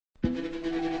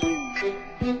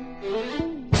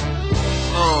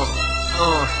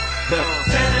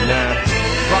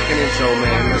show,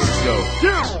 man. Let's just go.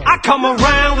 I come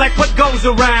around like what goes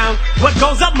around. What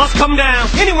goes up must come down.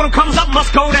 Anyone who comes up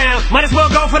must go down. Might as well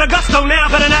go for the gusto now.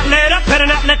 Better not let up, better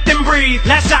not let them breathe.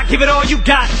 Last shot, give it all you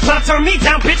got. Try to turn me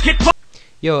down, bitch, get fucked.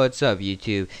 Yo, what's up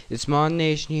YouTube? It's Mod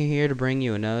Nation here to bring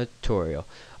you another tutorial.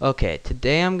 Okay,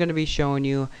 today I'm going to be showing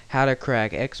you how to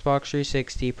crack Xbox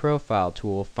 360 Profile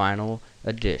Tool Final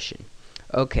Edition.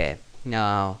 Okay,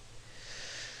 now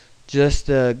just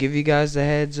to give you guys a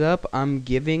heads up, I'm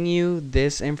giving you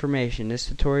this information. This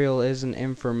tutorial is an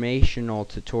informational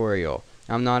tutorial.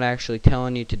 I'm not actually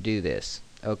telling you to do this.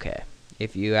 Okay,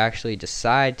 if you actually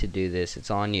decide to do this,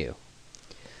 it's on you.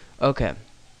 Okay.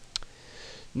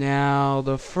 Now,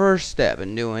 the first step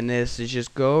in doing this is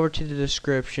just go over to the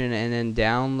description and then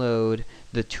download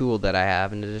the tool that I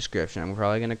have in the description. I'm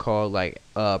probably going to call it like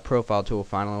Profile Tool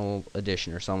Final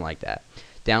Edition or something like that.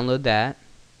 Download that,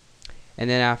 and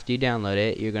then after you download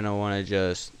it, you're going to want to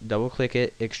just double click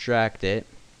it, extract it,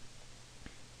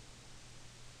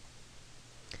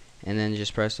 and then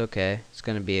just press OK. It's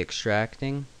going to be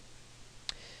extracting.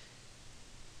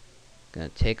 Going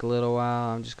to take a little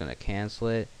while. I'm just going to cancel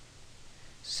it.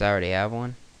 So I already have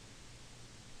one.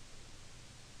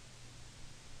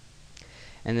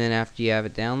 And then after you have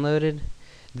it downloaded,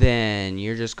 then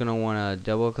you're just gonna want to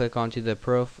double click onto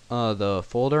the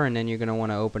folder, and then you're gonna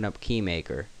want to open up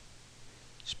KeyMaker.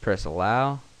 Just press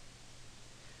allow.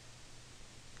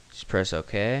 Just press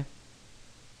OK.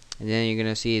 And then you're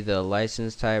gonna see the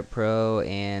license type Pro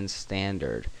and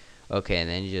standard. Okay, and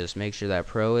then you just make sure that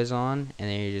Pro is on, and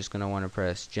then you're just gonna want to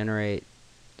press generate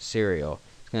serial.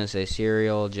 Going to say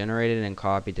serial generated and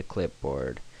copied to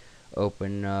clipboard.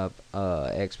 Open up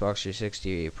Xbox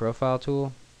 360 profile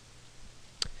tool.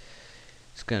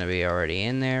 It's going to be already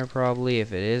in there probably.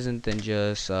 If it isn't, then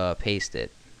just paste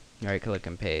it. Right click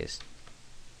and paste.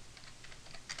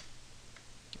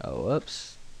 Oh,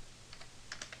 whoops.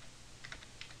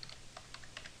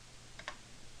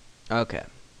 Okay.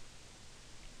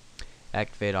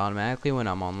 Activate automatically when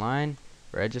I'm online.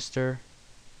 Register.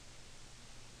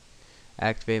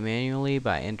 Activate manually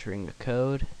by entering the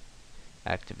code.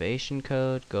 Activation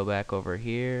code. Go back over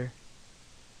here.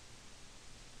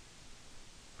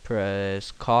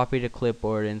 Press copy to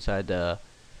clipboard inside the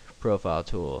profile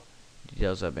tool.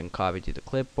 Details have been copied to the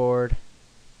clipboard.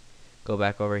 Go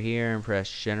back over here and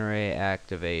press generate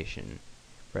activation.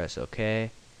 Press OK.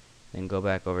 Then go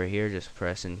back over here, just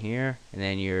press in here, and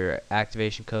then your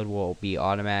activation code will be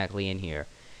automatically in here.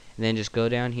 And then just go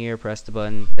down here, press the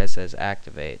button that says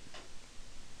activate.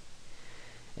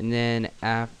 And then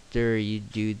after you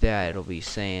do that, it'll be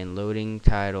saying loading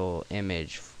title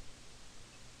image.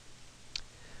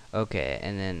 Okay,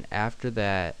 and then after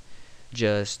that,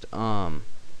 just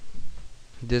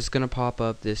this is gonna pop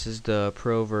up. This is the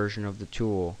pro version of the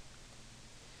tool.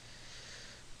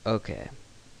 Okay,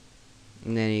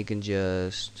 and then you can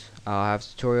just I'll have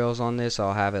tutorials on this.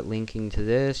 I'll have it linking to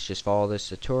this. Just follow this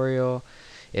tutorial.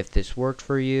 If this worked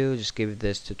for you, just give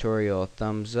this tutorial a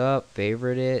thumbs up,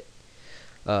 favorite it.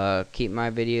 Keep my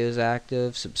videos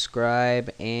active,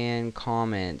 subscribe, and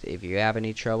comment. If you have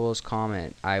any troubles,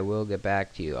 comment. I will get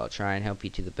back to you. I'll try and help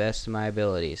you to the best of my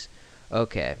abilities.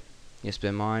 Okay, it's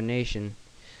been Mod Nation,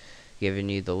 giving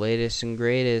you the latest and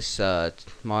greatest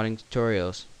modding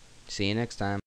tutorials. See you next time.